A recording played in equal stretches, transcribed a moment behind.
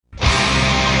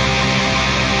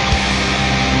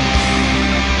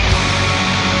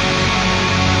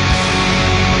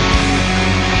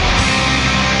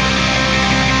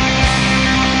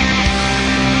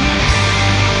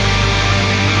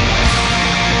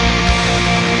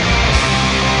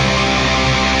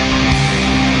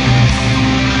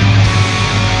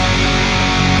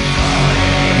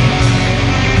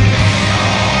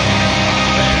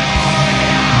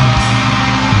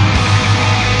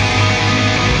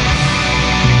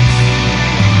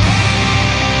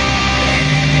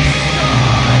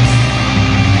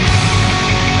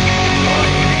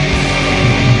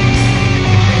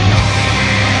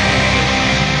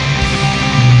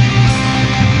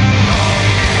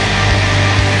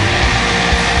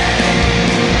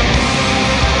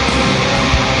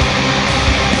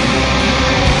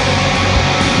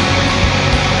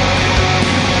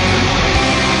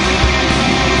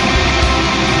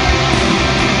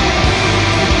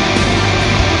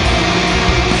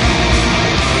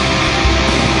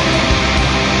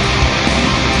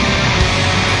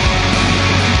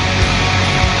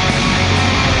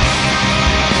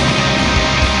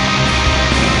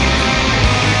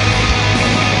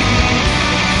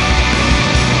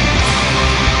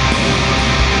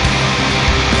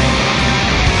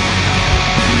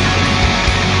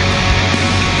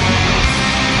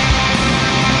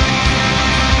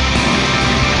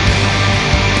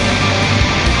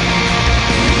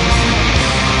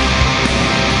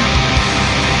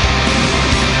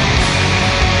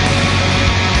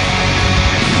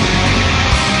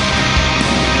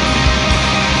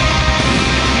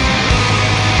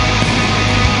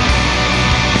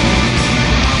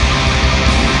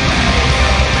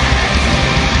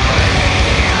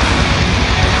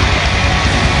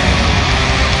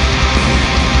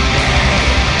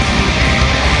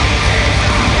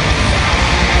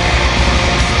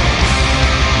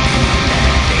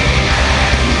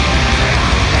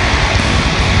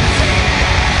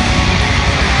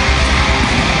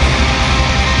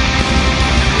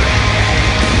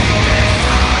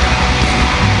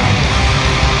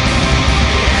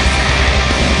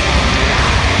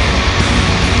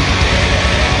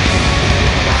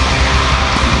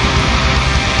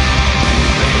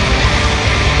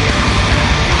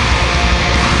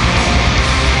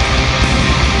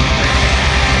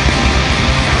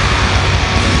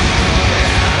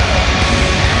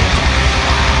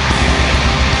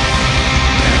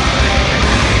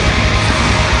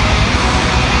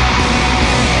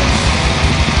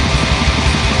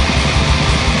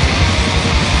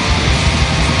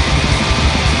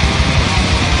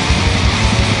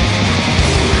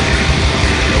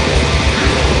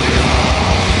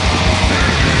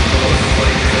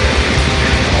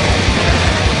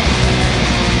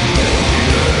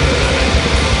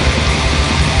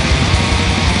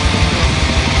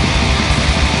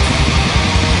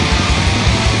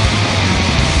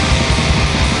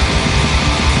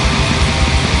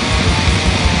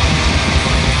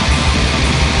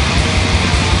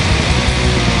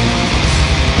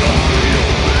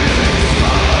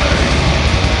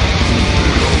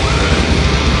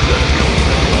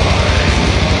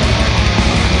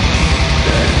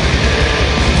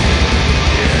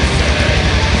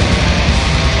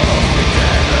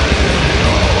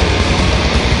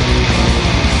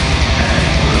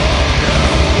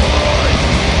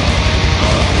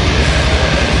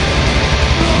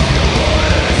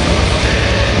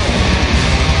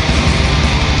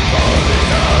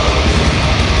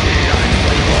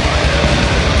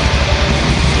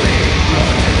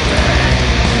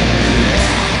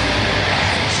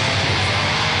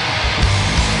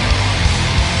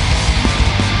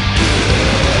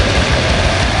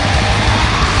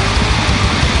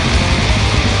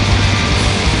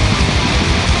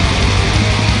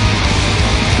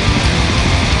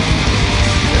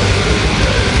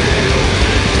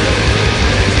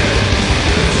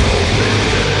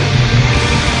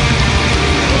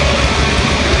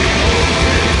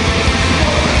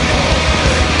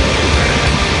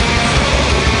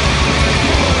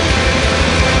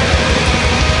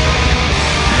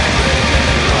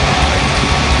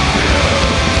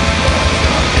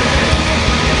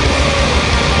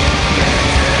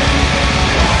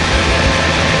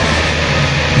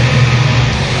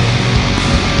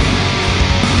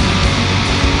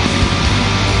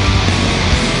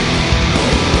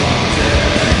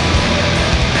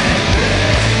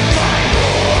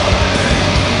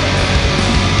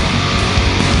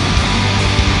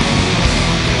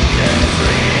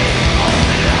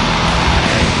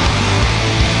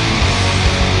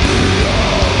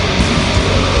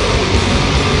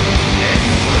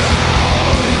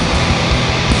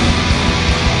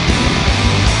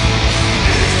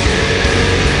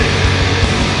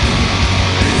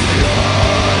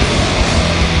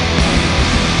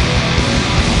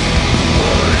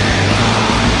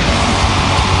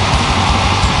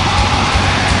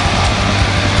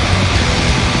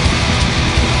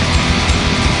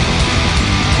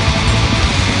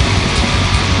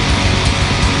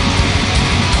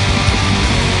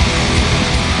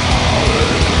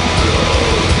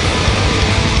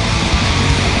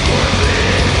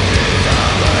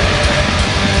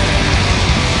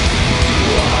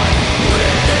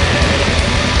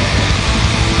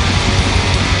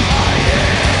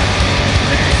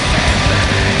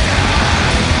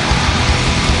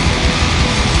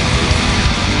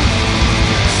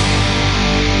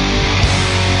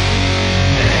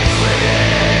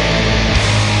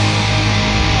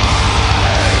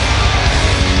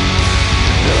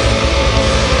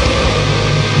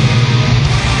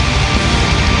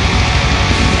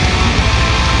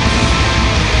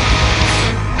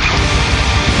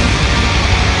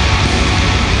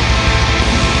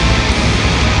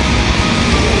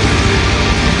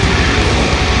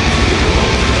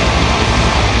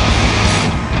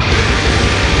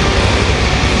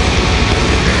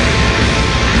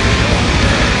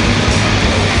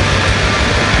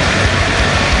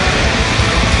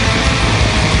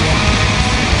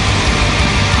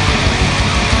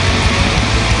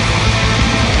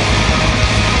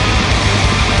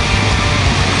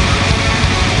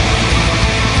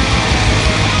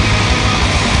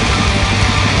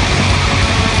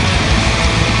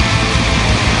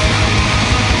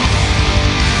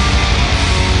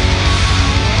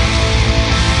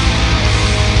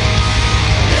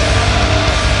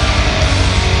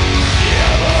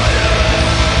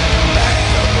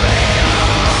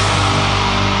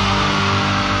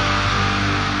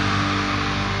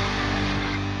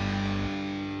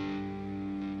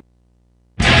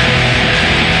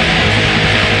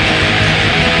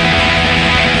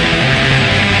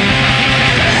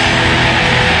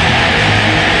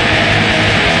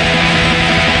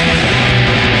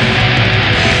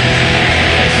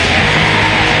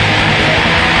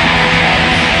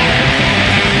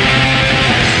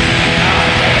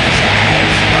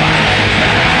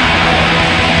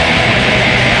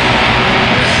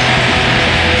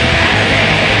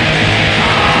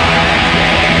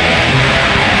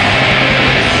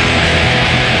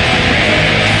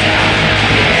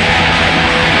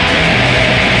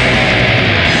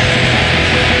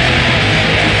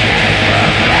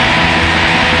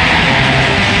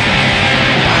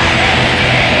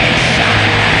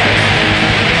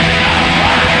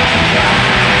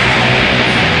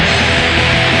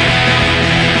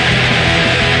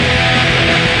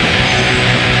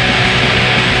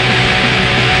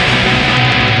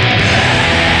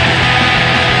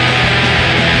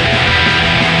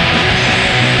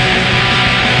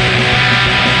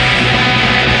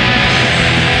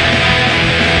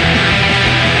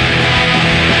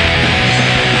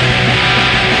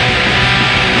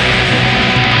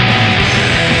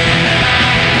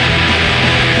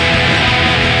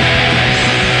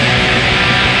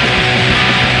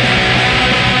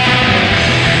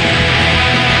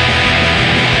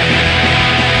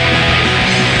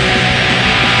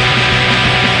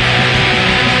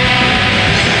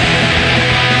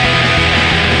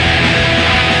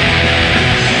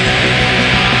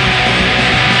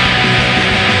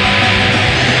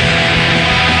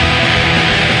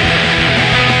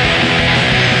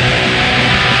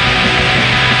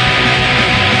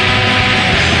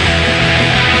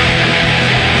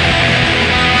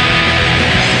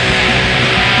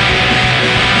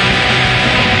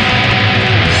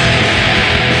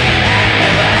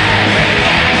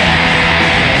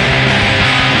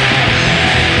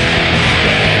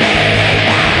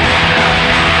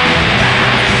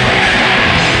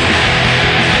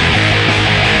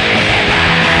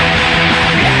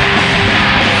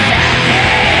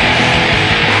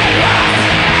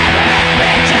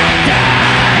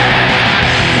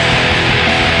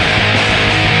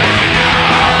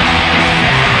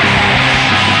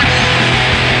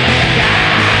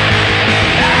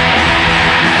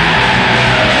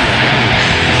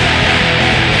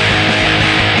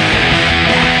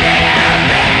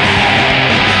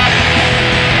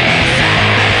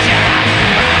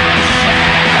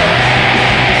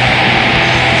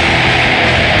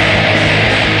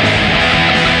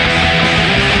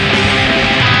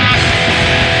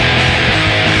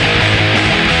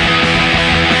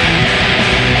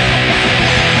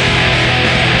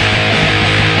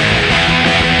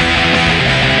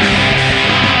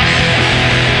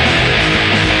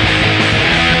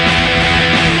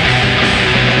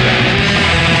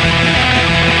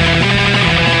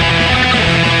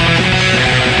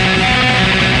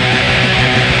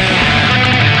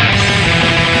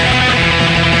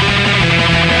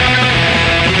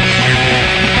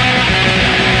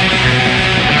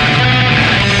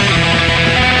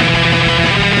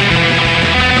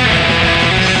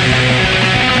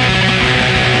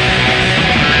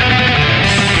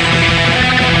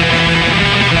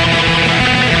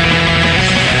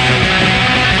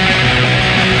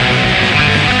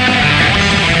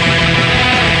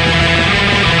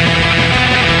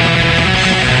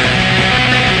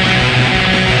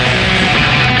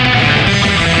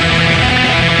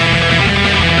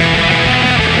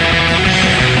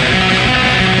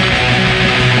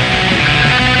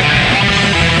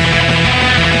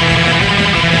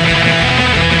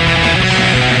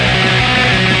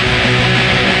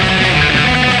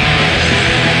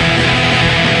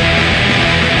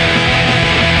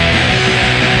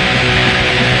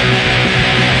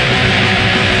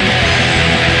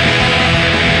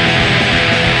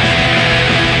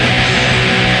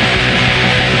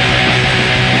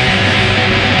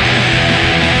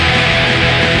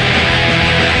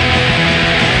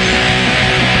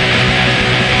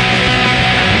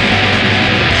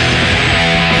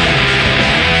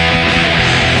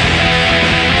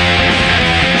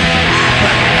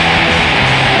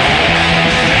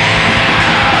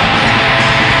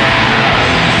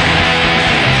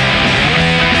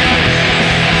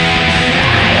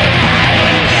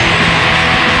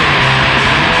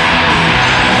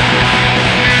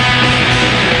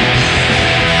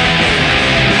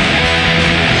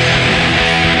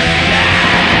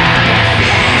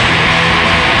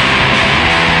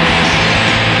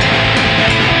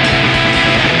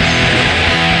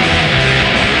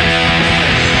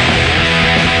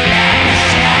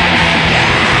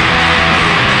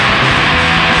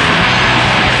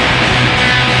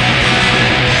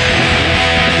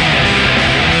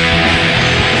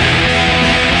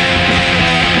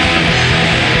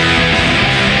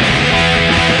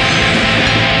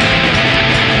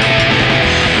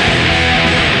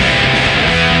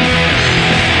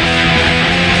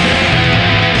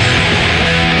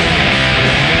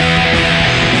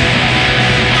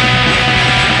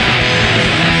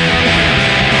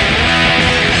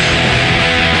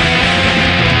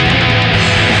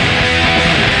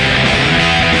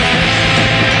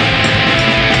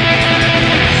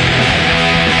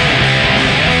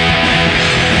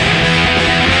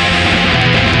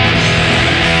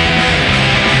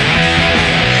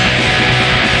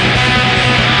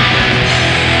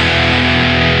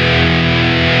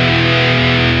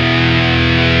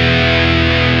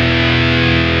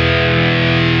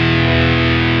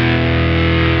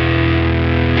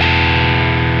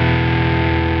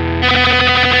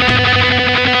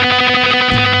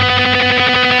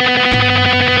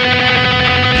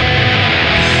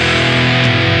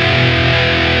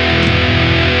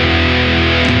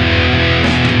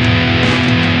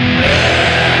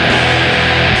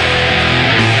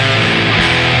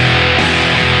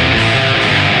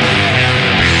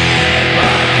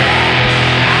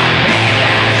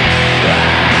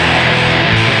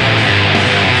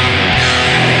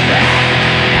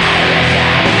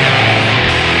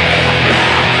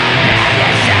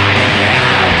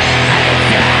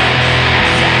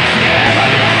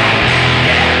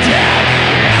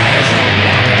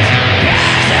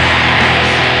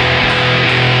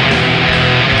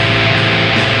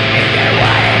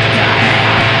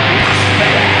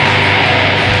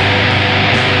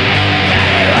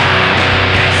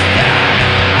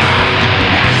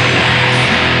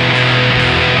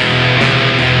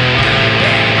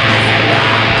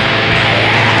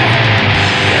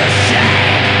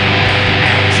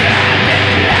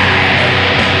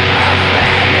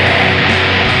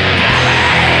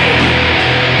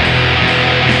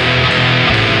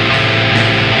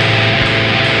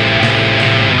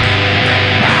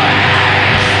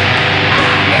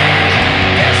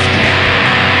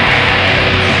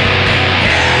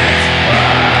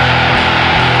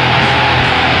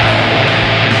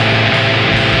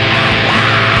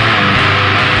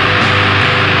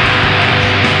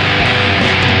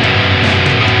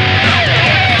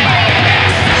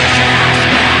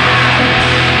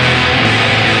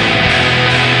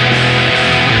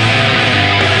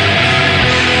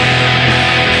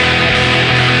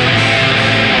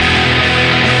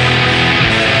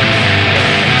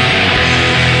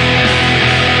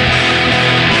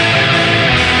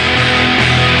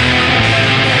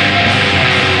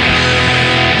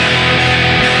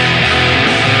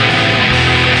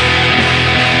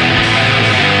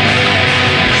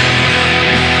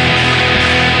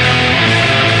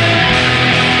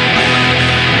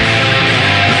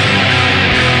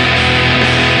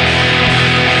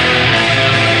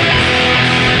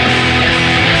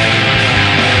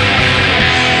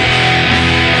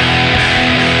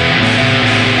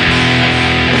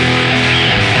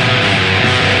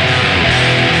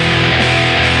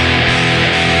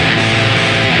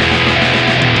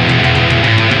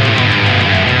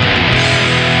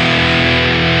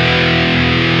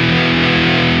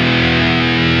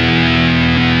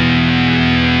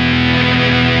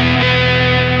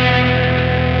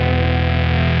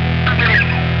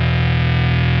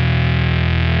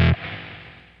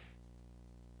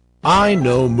I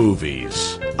know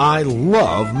movies. I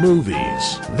love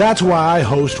movies. That's why I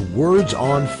host Words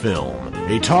on Film,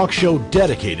 a talk show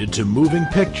dedicated to moving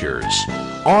pictures.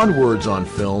 On Words on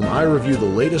Film, I review the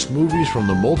latest movies from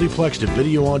the multiplex to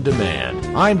video on demand.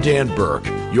 I'm Dan Burke,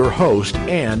 your host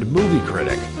and movie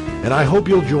critic, and I hope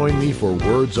you'll join me for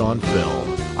Words on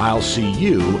Film. I'll see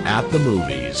you at the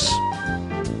movies.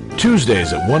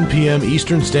 Tuesdays at 1 p.m.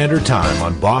 Eastern Standard Time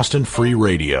on Boston Free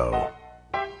Radio.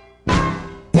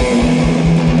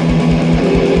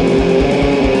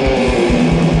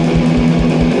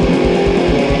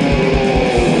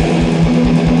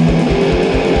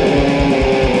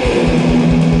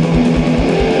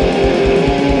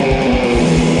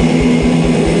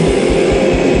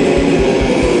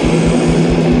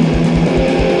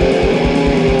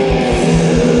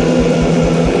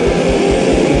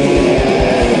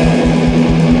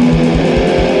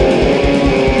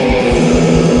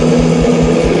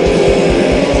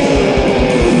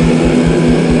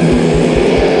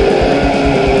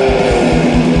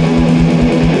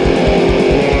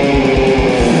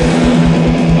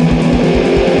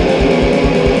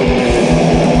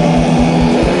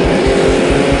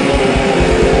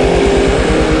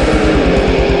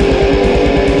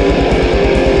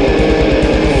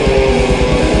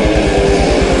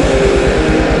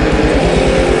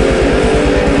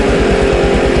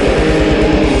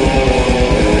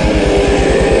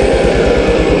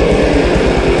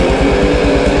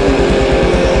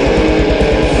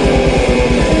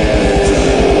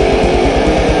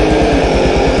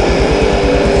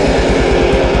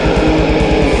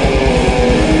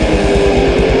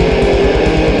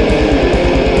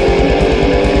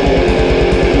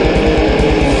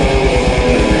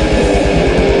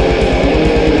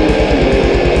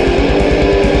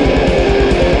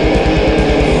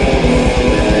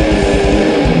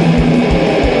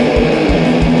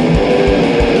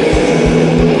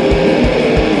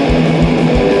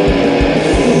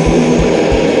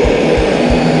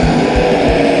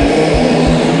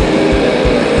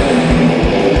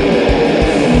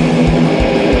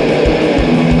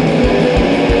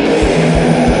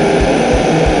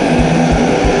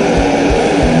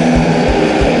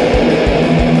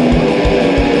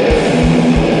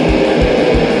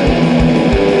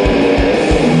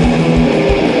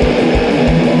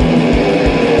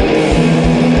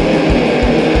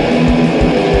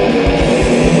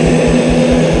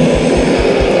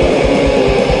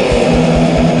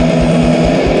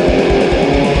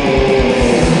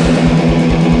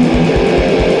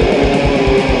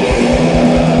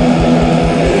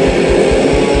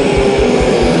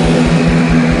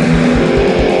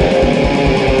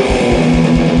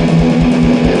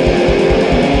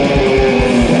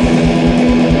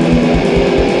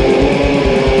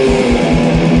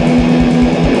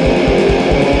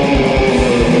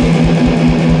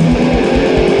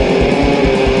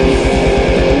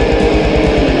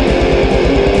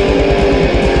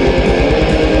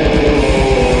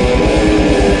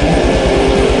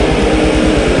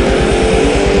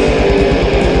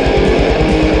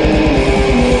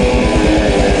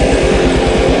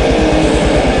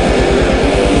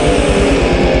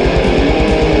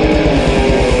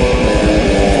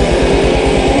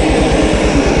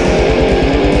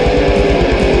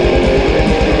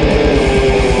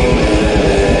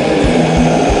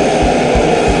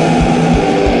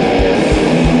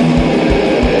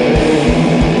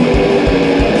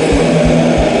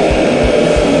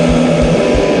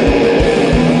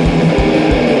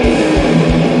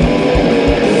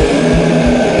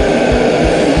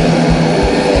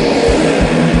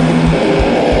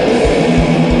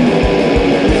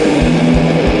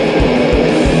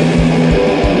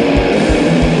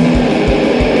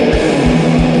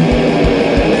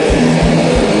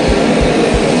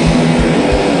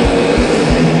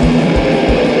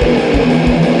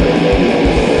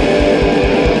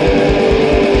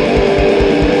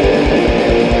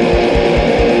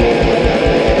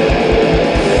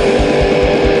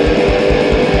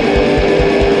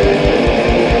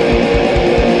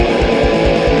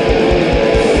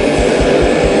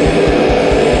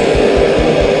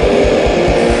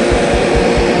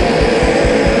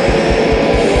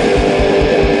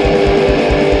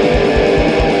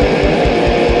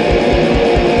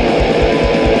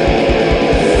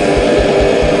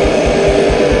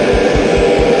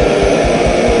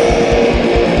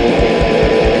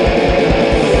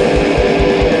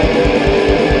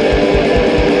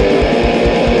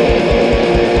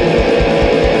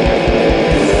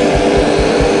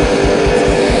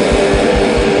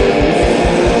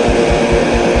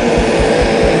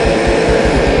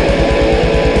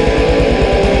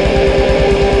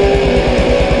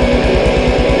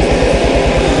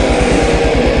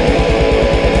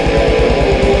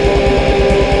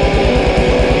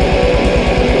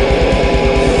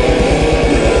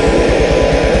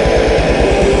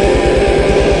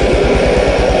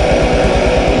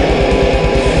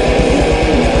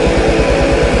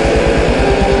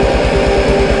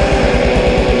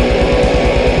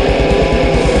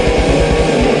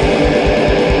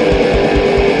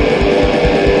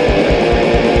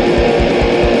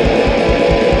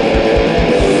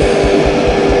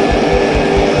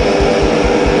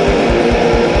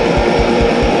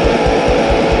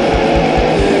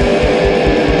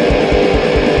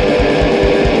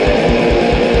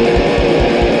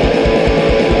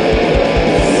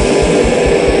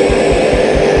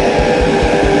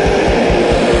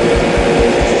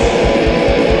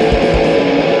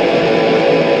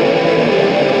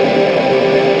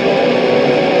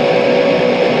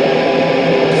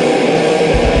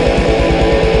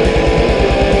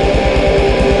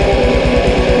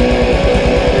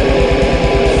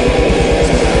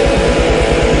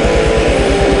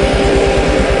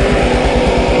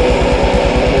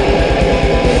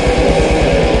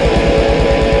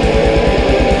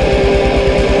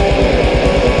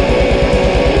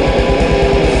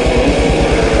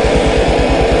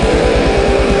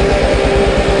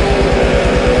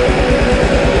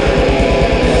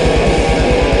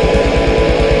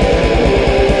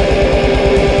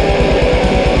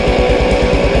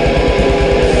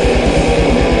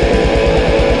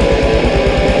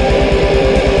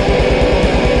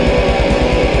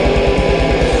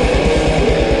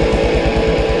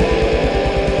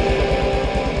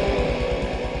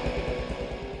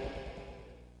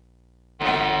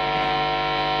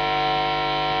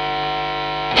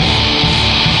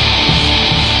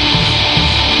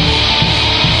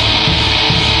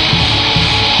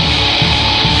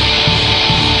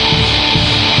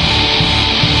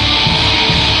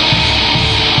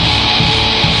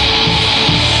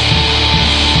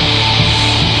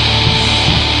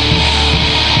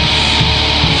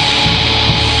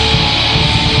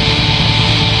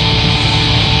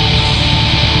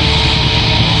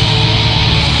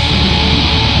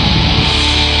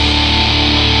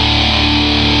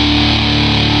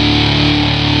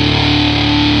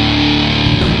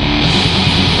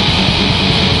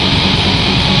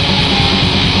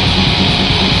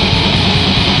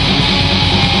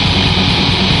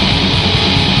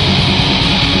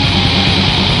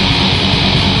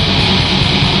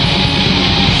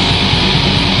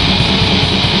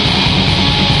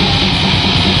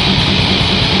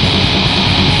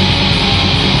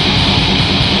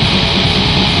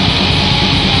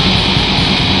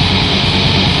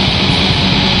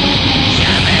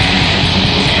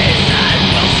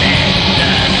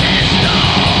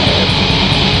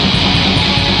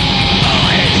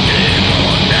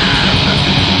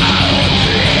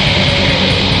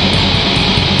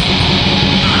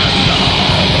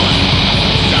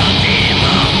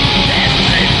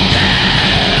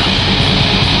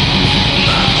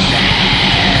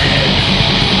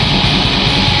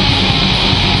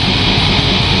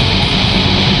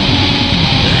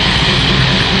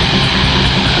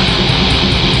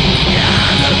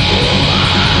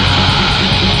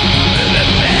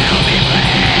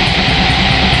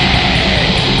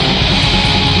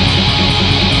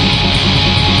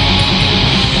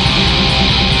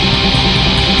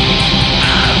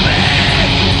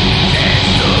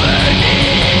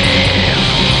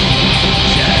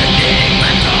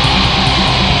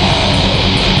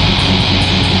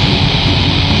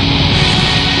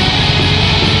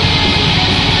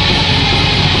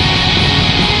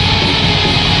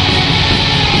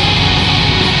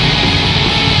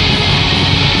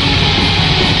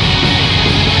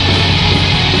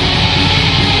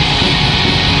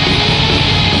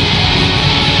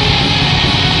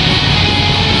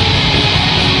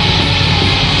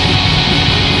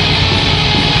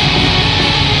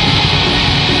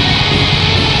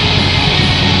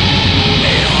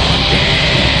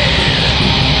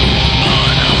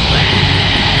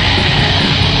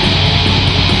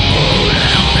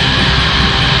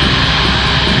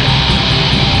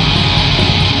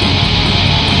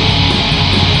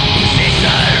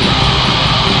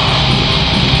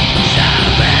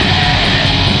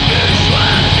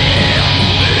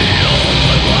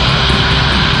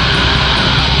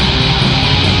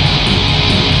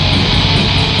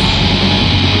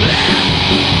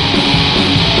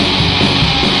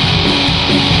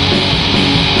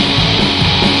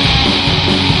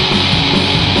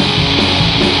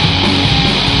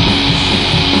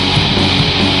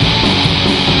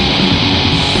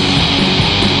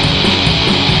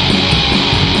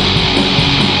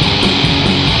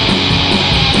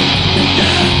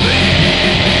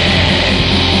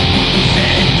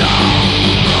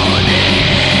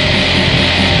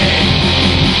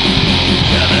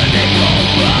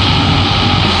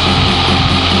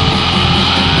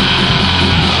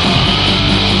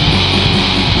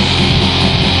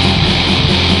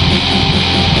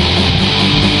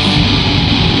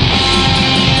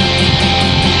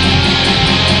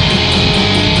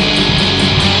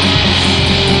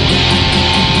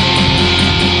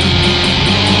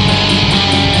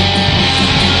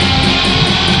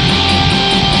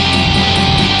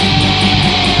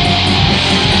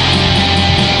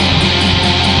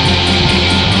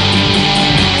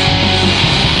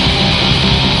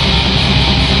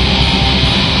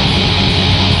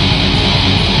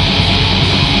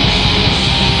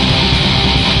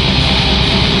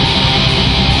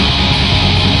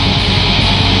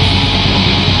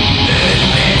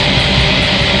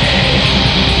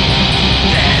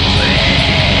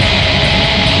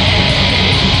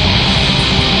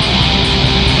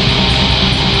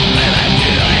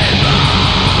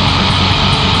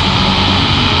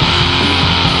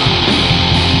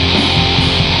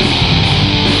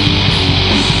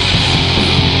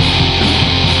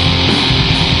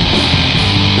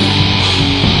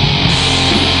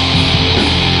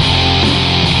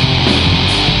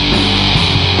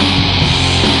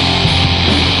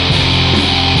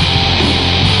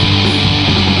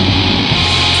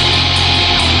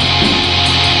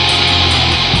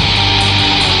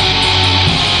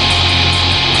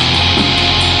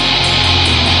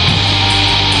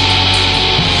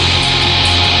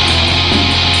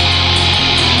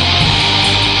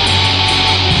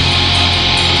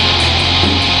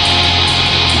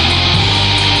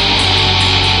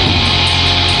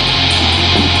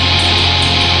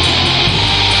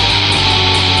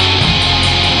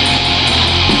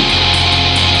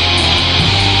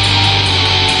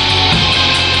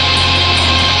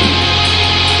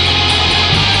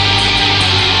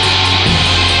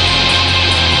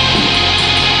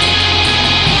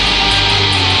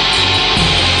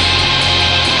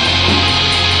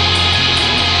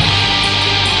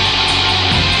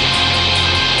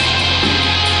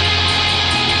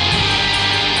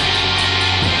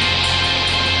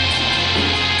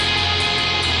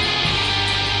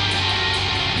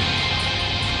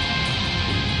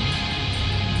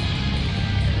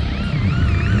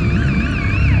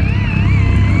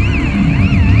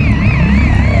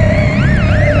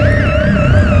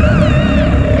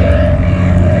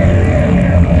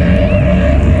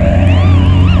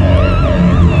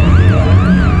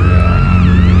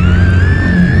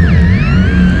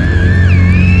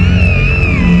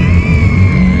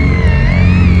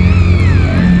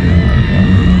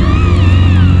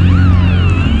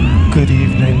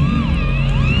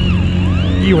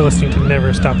 You're listening to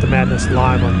Never Stop the Madness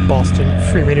live on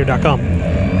BostonFreeRadio.com.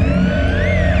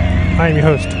 I am your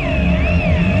host,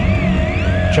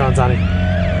 John Zani.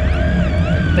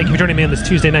 Thank you for joining me on this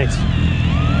Tuesday night.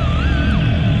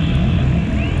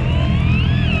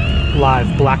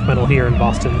 Live black metal here in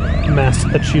Boston,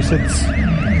 Massachusetts.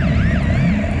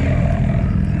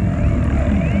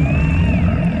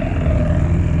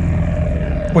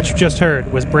 What you just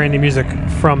heard was brand new music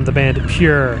from the band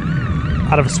Pure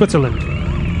out of Switzerland.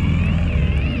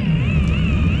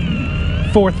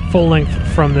 Fourth full length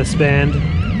from this band,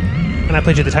 and I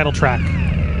played you the title track,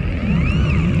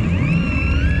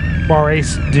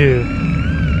 Barrace Deux,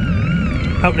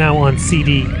 out now on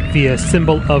CD via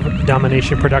Symbol of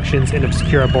Domination Productions and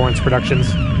Obscura Borns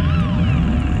Productions,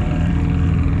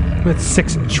 with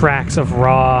 6 tracks of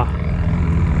raw,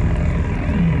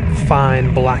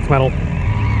 fine black metal.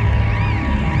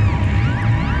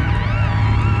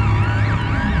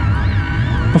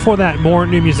 Before that, more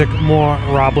new music, more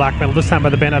raw black metal, this time by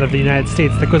the band out of the United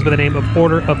States that goes by the name of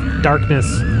Order of Darkness.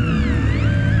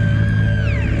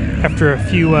 After a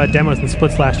few demos and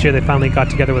splits last year, they finally got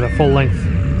together with a full length.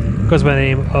 It goes by the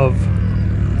name of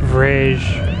Vrage,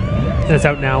 and it's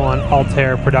out now on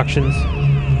Altair Productions.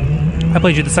 I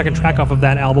played you the second track off of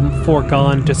that album,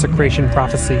 Foregone Desecration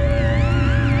Prophecy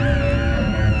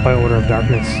by Order of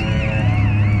Darkness.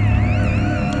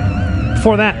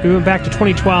 Before that, we went back to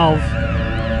 2012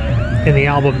 in the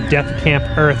album Death Camp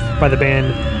Earth by the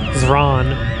band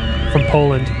Zron from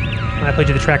Poland. And I played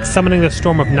you the track Summoning the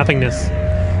Storm of Nothingness.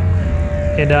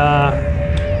 And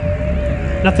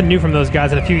nothing new from those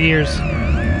guys in a few years.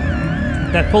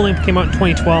 That full length came out in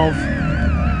 2012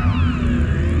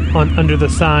 on under the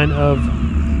sign of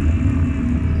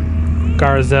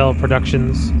Garzel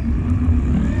Productions.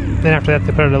 Then after that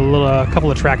they put out a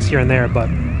couple of tracks here and there, but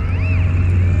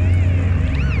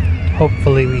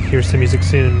hopefully we hear some music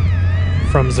soon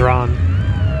from Zron.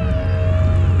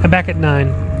 I'm back at 9.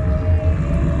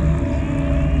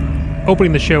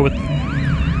 Opening the show with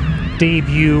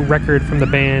debut record from the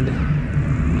band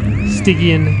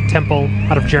Stygian Temple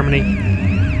out of Germany.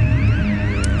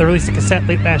 They released a cassette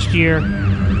late last year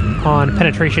on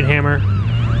Penetration Hammer,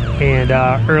 and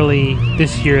early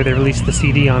this year they released the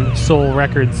CD on Soul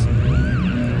Records.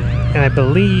 And I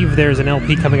believe there's an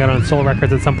LP coming out on Soul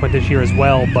Records at some point this year as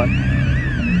well, but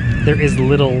there is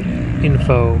little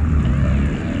info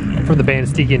from the band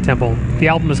Stygian Temple. The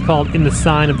album is called In the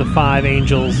Sign of the Five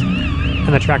Angels,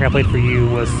 and the track I played for you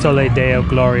was Sole Deo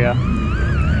Gloria.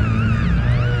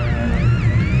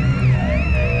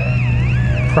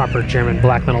 Proper German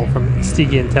black metal from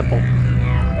Stygian Temple.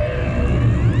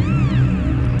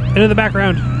 And in the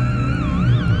background,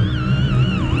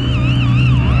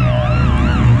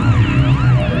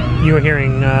 you are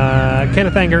hearing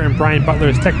Kenneth Anger and Brian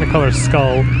Butler's Technicolor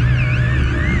Skull.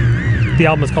 The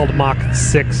album is called Mach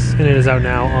 6, and it is out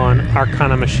now on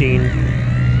Arcana Machine.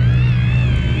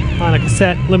 On a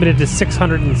cassette, limited to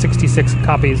 666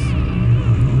 copies.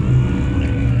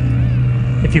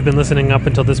 If you've been listening up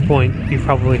until this point, you've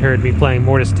probably heard me playing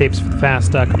Mortis tapes for the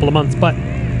past couple of months, but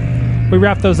we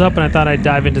wrapped those up, and I thought I'd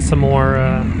dive into some more,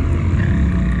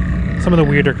 some of the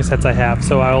weirder cassettes I have.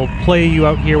 So I'll play you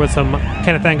out here with some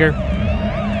Kenneth Anger.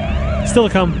 Still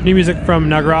to come, new music from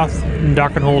Nagrath,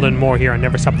 Darkenhold, and more here on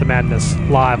Never Stop the Madness,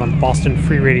 live on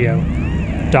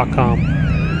BostonFreeRadio.com.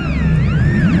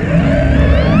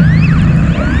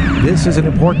 This is an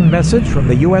important message from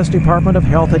the U.S. Department of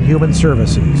Health and Human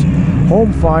Services.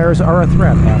 Home fires are a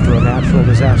threat after a natural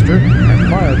disaster, and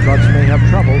fire trucks may have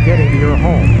trouble getting to your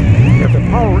home. If the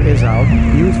power is out,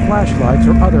 use flashlights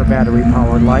or other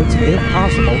battery-powered lights, if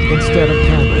possible, instead of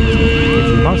candles. If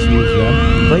you must use them,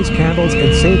 place candles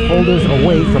in safe holders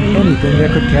away from anything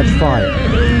that could catch fire.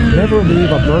 Never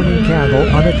leave a burning candle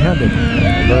unattended.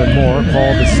 To learn more,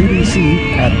 call the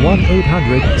CDC at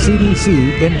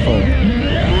 1-800-CDC-INFO.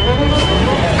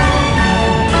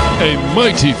 A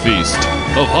mighty feast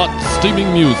of hot,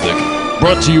 steaming music,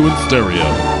 brought to you in stereo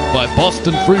by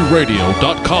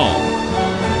BostonFreeRadio.com.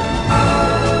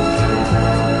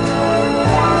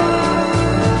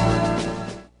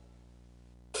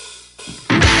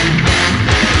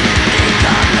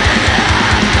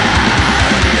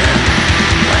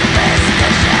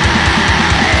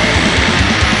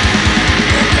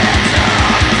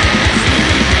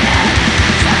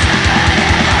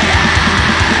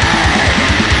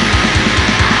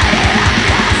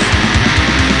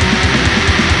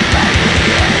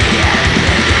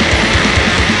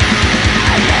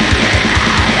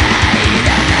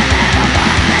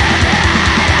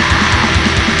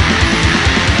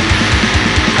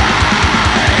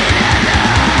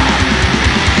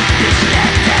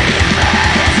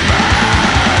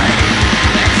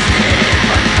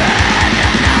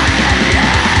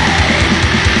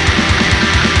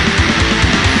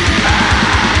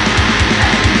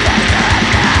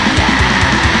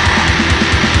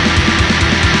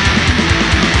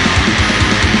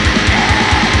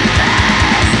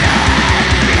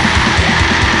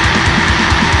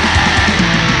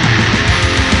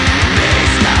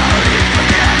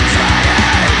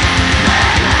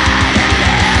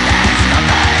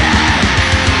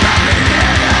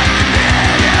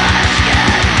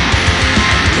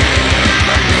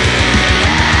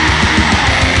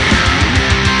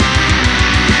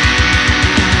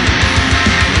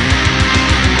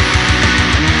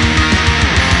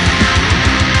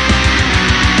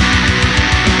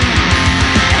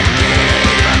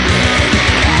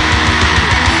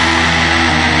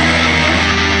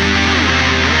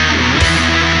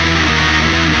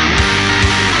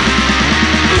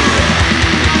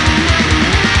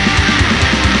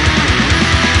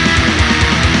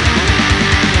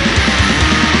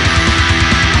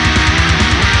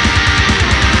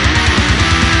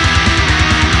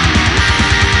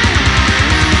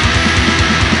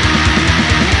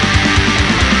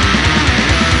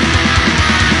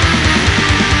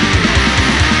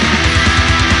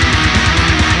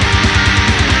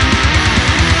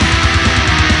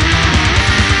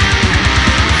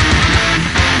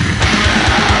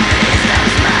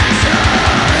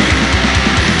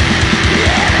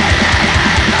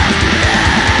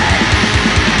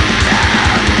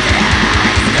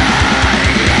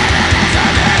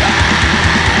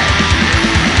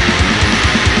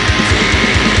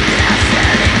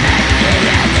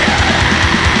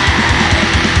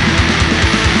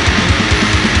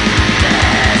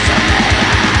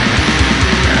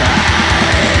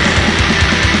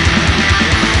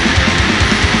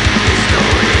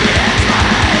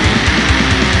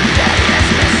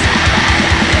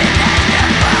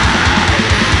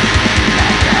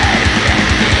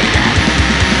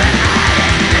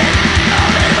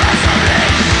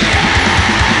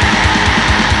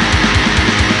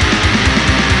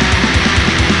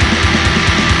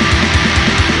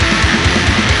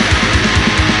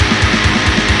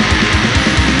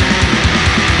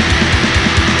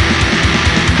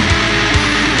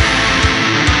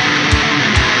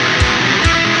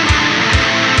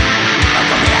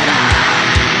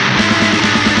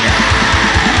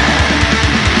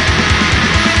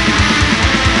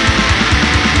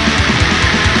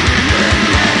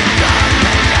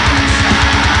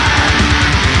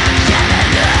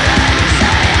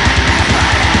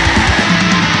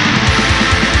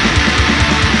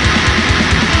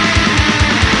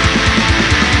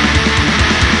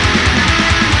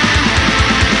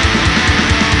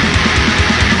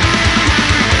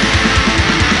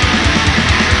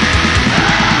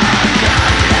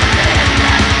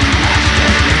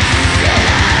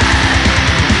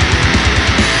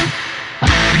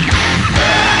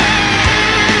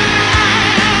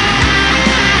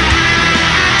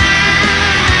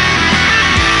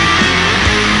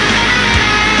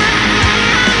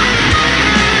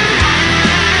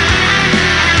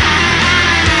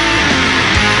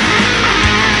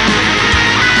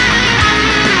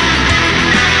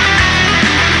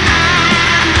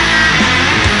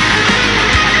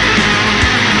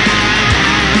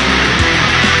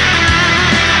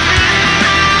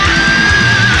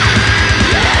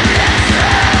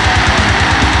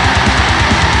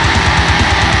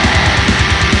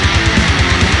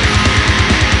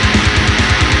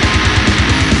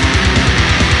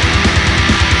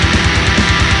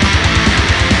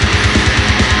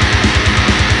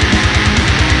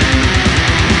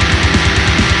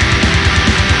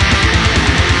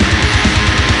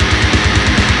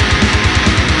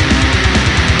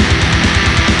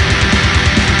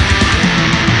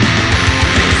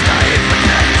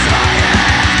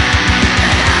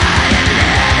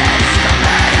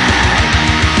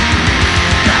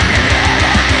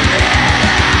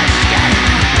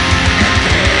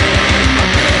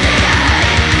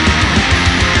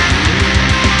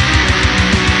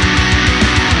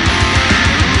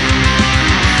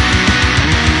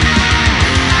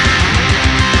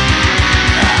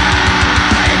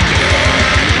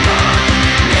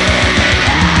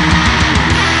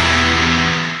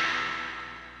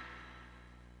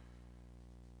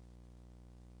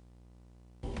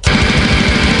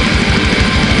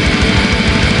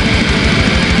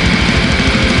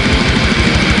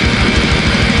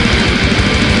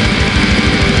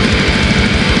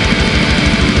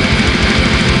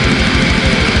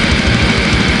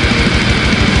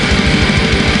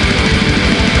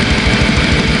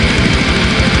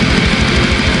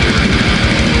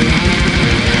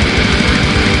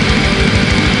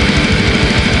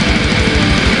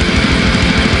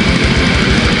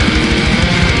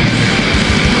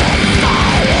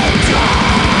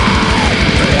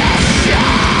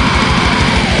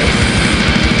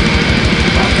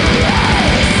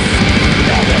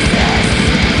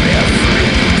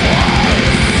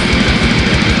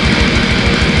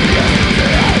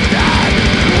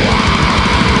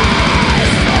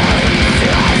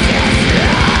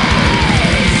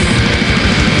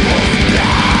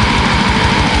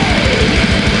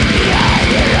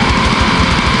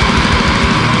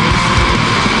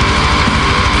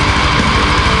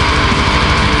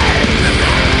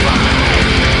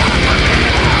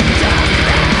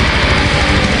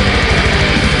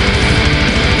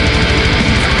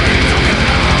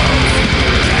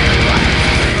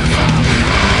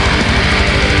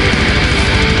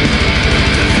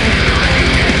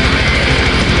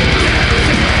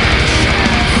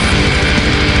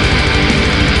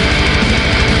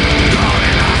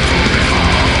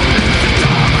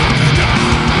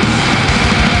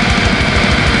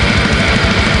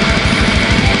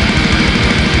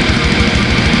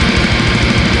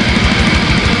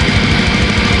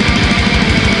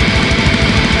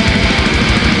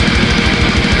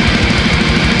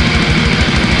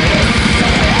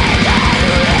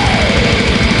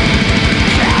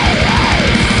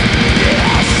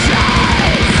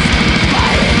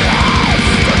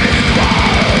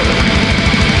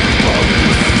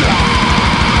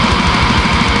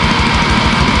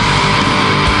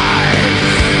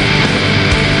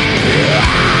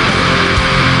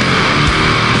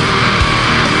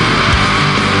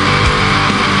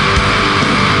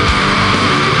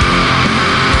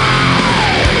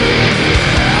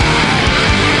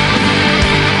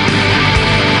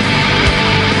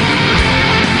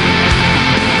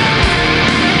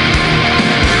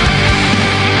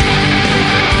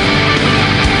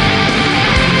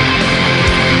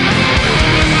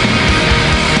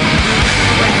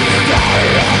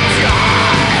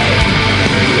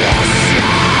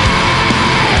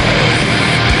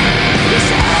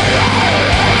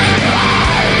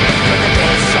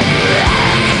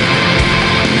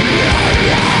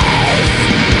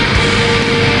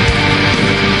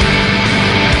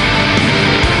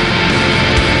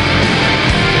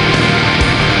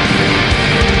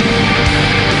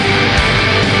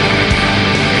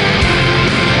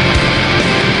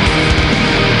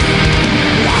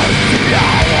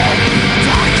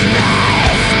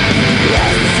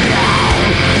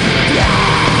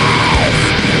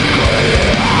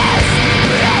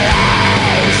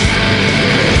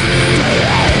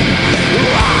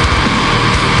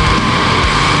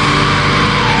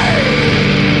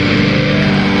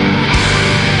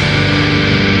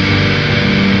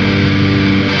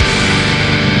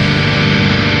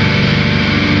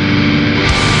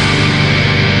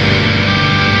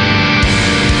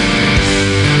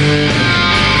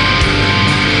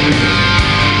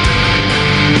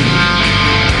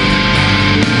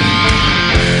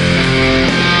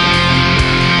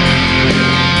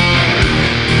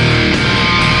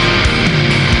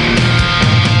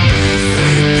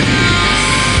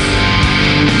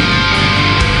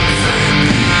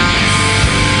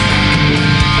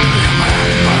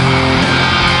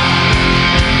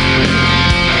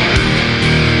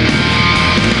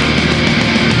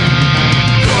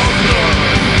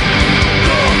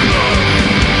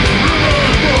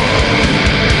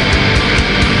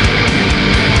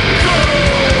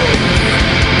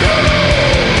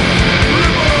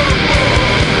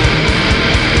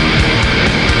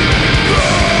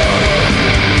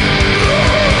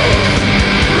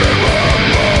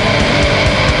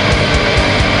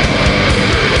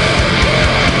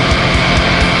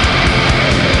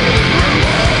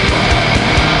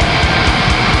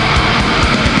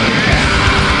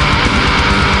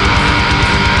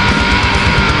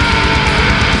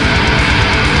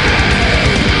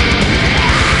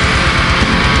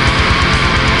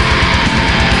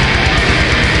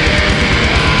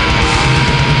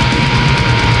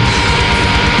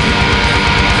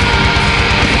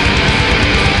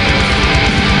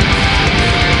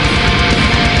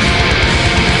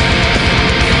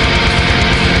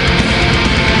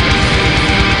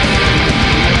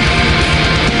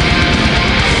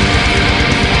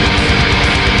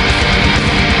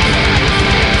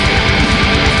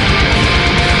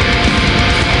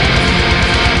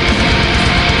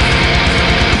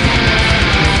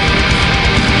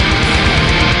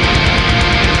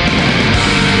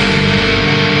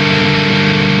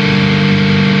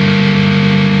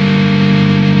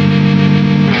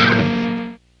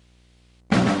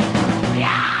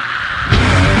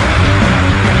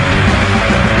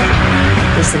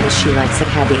 She Likes It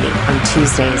Heavy on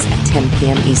Tuesdays at 10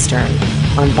 p.m. Eastern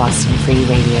on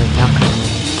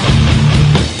BostonFreeRadio.com.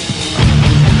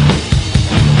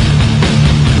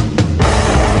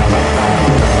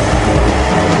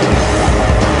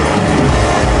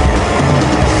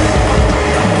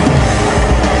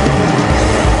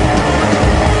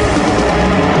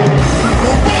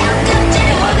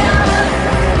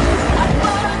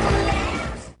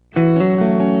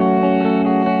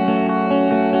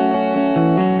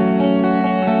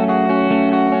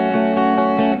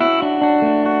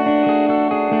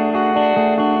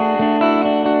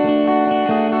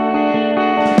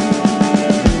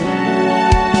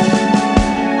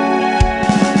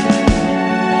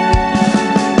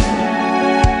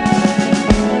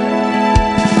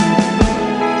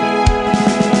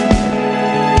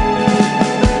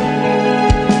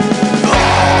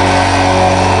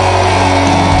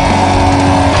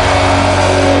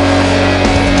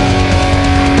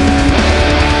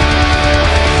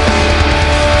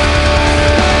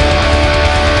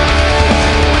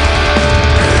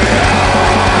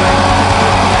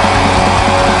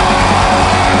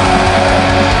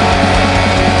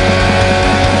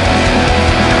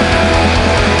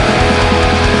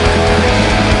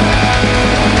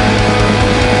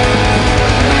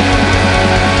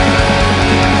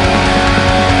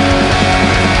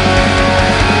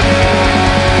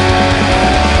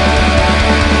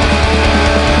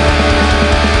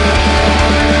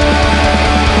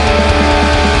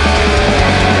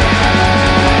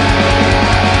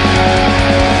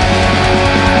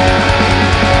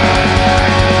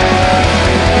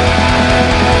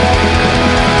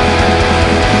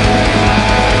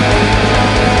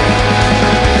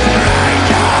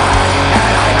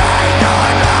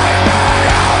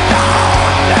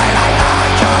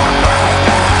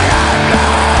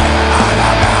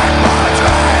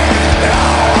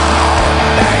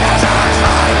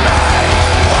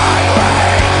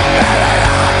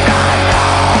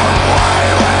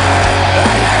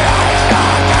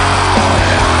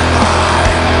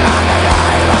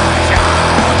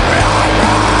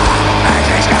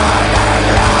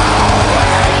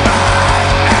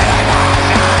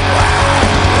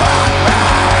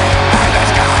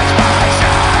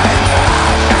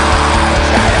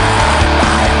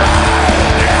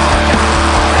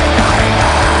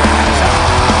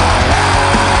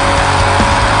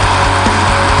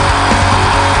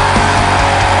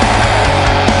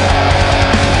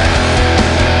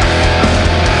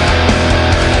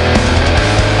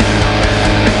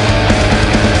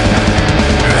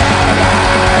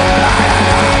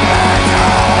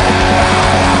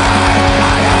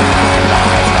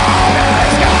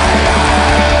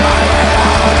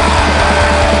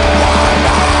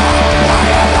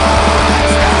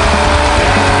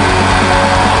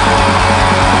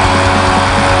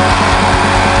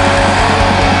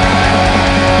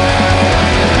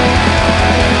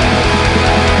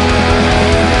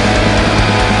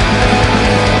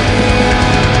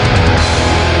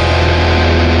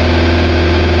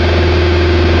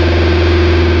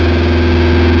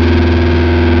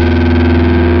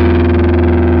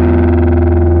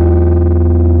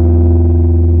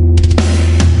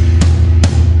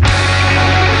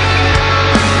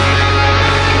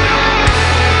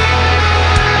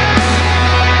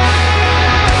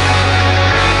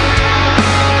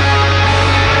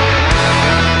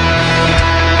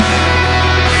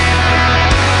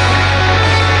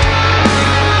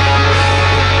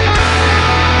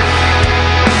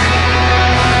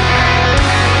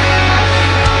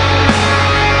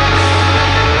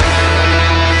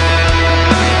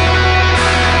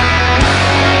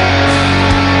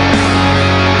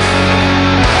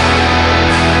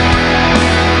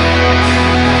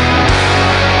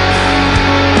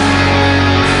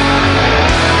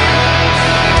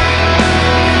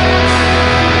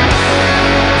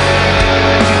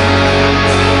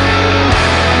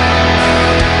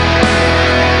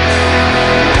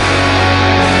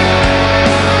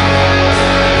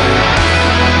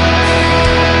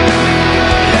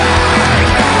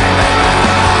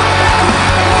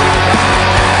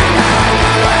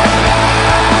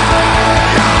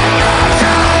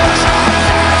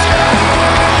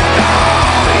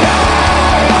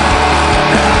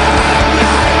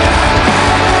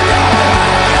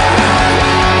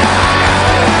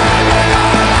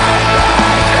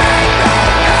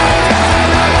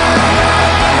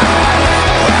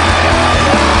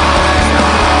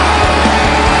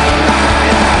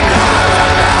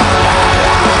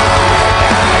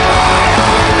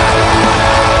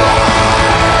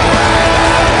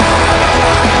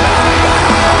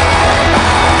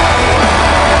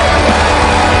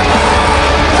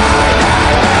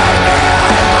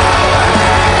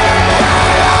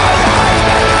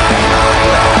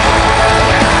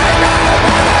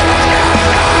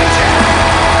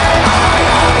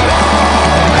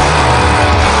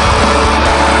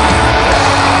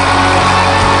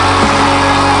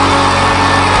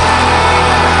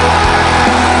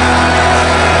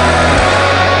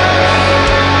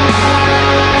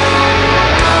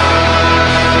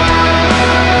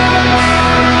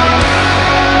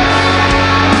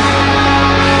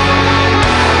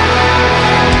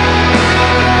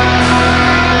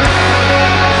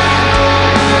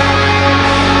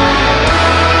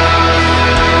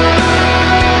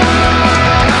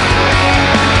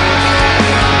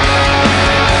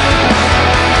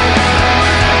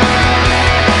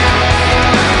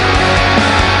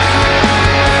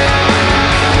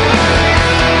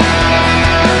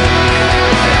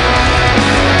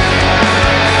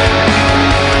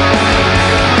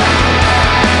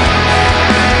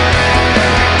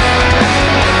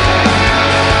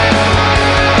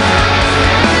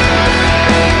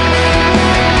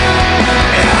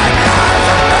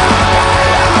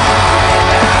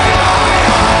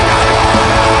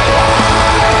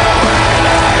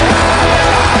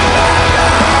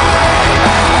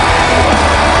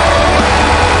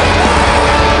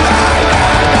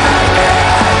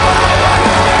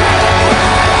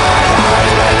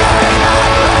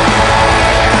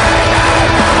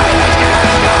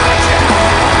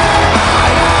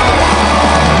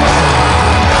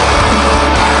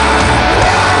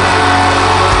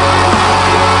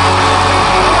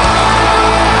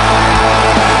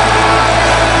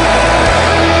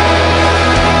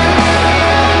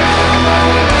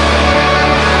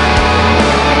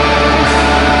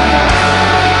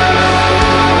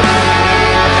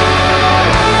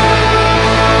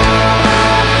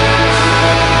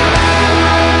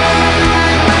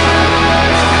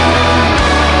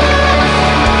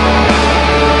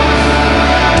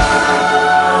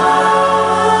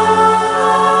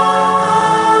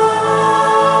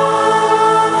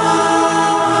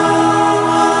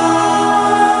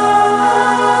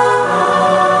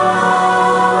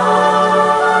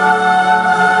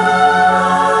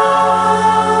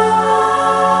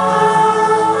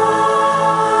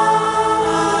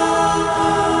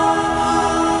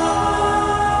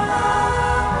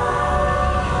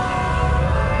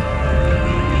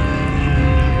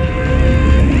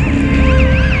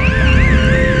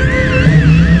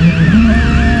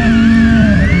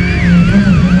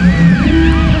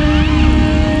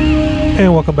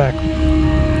 And welcome back.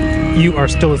 You are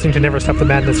still listening to Never Stop the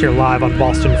Madness here live on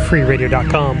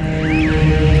BostonFreeRadio.com.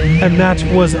 And that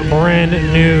was brand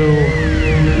new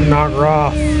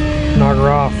Nagrath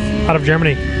out of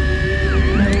Germany.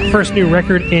 First new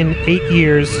record in 8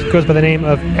 years. Goes by the name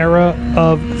of Era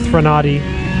of Threnody.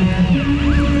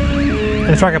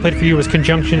 And the track I played for you was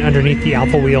Conjunction Underneath the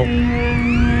Alpha Wheel.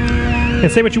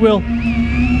 And say what you will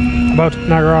about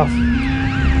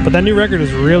Nagrath, but that new record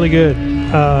is really good.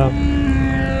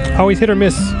 Always hit or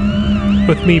miss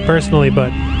with me personally, but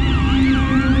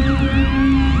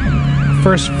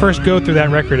first go through that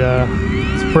record,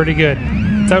 it's pretty good.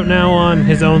 It's out now on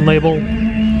his own label,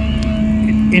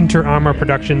 Inter Armour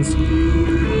Productions.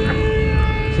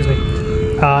 Excuse me.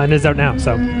 And it's out now,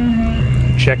 so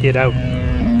check it out.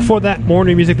 Before that, more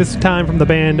new music, this time from the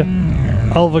band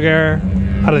Ulvagar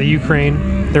out of the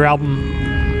Ukraine. Their album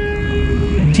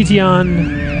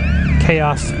Tition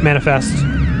Chaos Manifest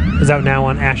is out now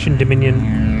on Ashen Dominion.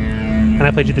 And I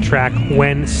played you the track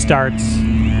When Stars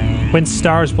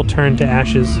Will Turn to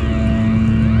Ashes.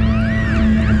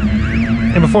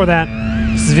 And before that,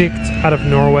 Svikt out of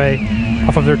Norway,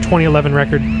 off of their 2011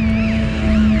 record.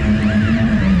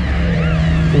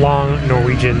 Long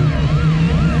Norwegian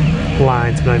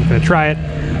lines, I'm not even going to try it.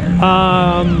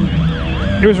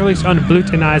 It was released on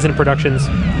Blut and Eisen Productions.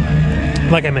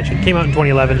 Like I mentioned, came out in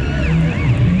 2011.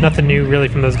 Nothing new really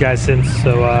from those guys since,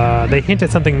 so they hint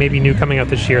at something maybe new coming out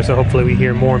this year, so hopefully we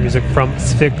hear more music from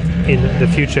Svikt in the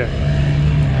future.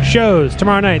 Shows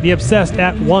tomorrow night: The Obsessed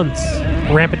at Once,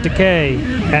 Rampant Decay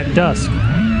at dusk,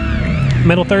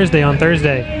 Metal Thursday on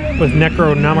Thursday with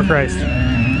Necronomichrist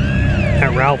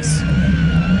at Ralph's,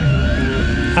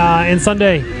 and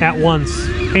Sunday at Once,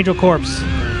 Angel Corpse,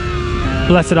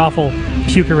 Blessed Awful,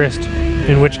 Pukerist,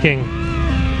 and Witch King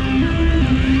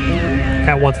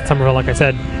at Once at Summerhill. Like I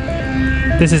said,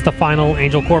 this is the final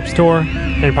Angel Corpse tour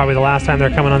and probably the last time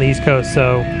they're coming on the East Coast,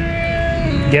 so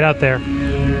get out there,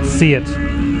 see it.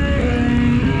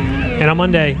 And on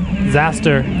Monday,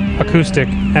 Zaster Acoustic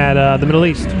at the Middle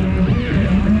East.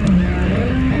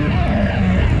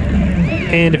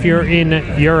 And if you're in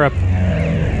Europe,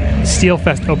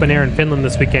 Steelfest Open Air in Finland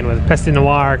this weekend with Pesti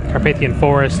Noir, Carpathian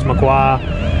Forest, Magua,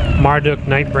 Marduk,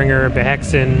 Nightbringer,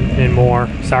 Behexen, and more.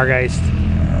 Sargeist.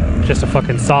 Just a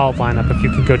fucking solid lineup. If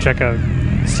you can go check out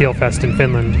Steelfest in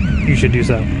Finland, you should do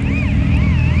so.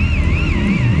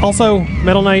 Also,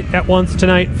 Metal Night at Once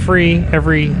tonight, free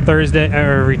every Tuesday.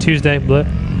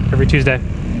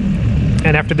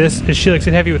 And after this is She Likes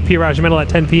It Heavy with Pirage Metal at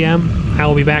 10 p.m. I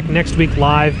will be back next week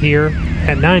live here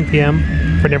at 9 p.m.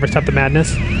 for Never Stop the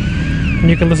Madness. And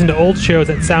you can listen to old shows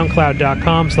at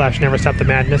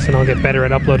soundcloud.com/NeverStopTheMadness, and I'll get better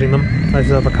at uploading them. I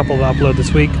still have a couple to upload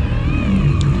this week.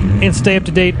 And stay up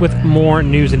to date with more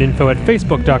news and info at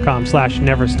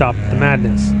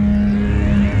Facebook.com/NeverStopTheMadness.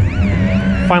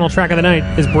 Final track of the night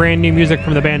is brand new music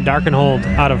from the band Darkenhold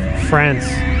out of France.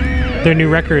 Their new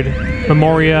record,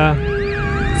 Memoria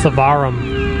Savarum,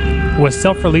 was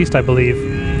self-released, I believe.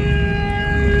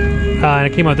 And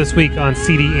it came out this week on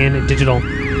CD and digital.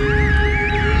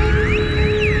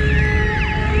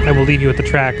 I will leave you with the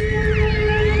track,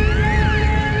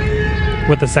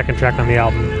 with the second track on the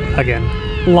album. Again,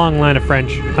 long line of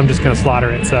French. I'm just going to slaughter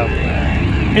it, so.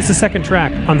 It's the second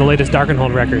track on the latest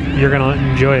Darkenhold record. You're going to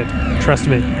enjoy it. Trust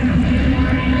me.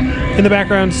 In the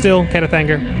background, still,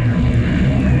 Ketathanger.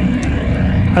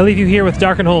 I leave you here with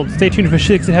Darkenhold. Stay tuned for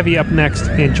She Likes It Heavy up next,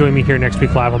 and join me here next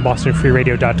week live on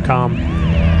BostonFreeRadio.com.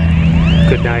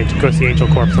 Good night. Go see Angel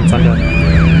Corpse on Sunday.